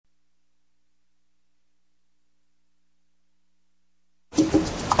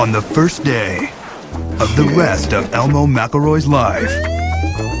on the first day of the rest of Elmo McElroy's life.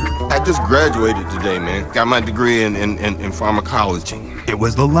 I just graduated today, man. Got my degree in pharmacology. It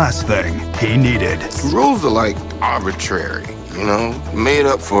was the last thing he needed. Rules are like arbitrary, you know, made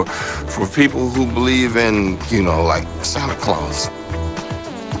up for people who believe in, you know, like Santa Claus.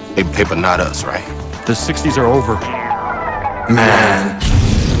 Hey, but not us, right? The 60s are over. Man.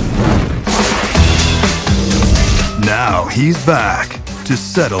 Now he's back to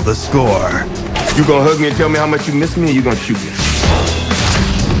settle the score. You gonna hug me and tell me how much you miss me, or you gonna shoot me?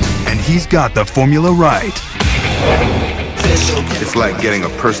 And he's got the formula right. It's like getting a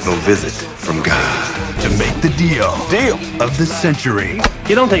personal visit from God. To make the deal of the century.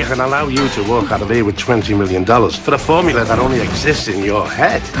 You don't think I can allow you to walk out of here with $20 million for the formula that only exists in your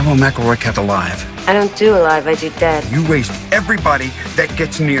head? Elmo McElroy kept alive. I don't do alive, I do dead. You waste everybody that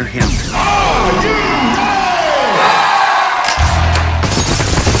gets near him.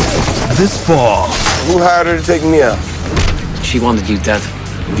 This fall. Who hired her to take me out? She wanted you dead.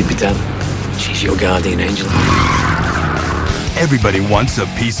 You'd be dead. She's your guardian angel. Everybody wants a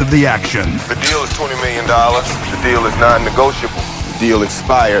piece of the action. The deal is $20 million. The deal is non-negotiable. The deal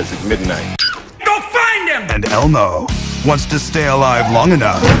expires at midnight. Go find him! And Elmo wants to stay alive long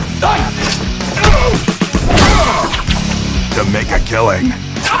enough to make a killing.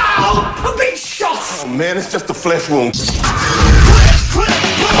 Ow! I'm being shot! Oh man, it's just a flesh wound.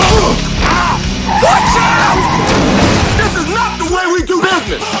 Watch out! This is not the way we do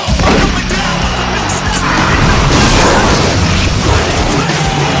business!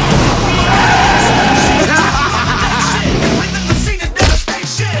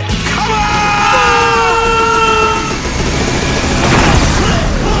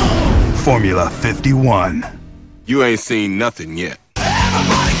 Formula 51. You ain't seen nothing yet.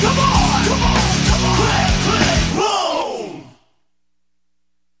 Everybody come on!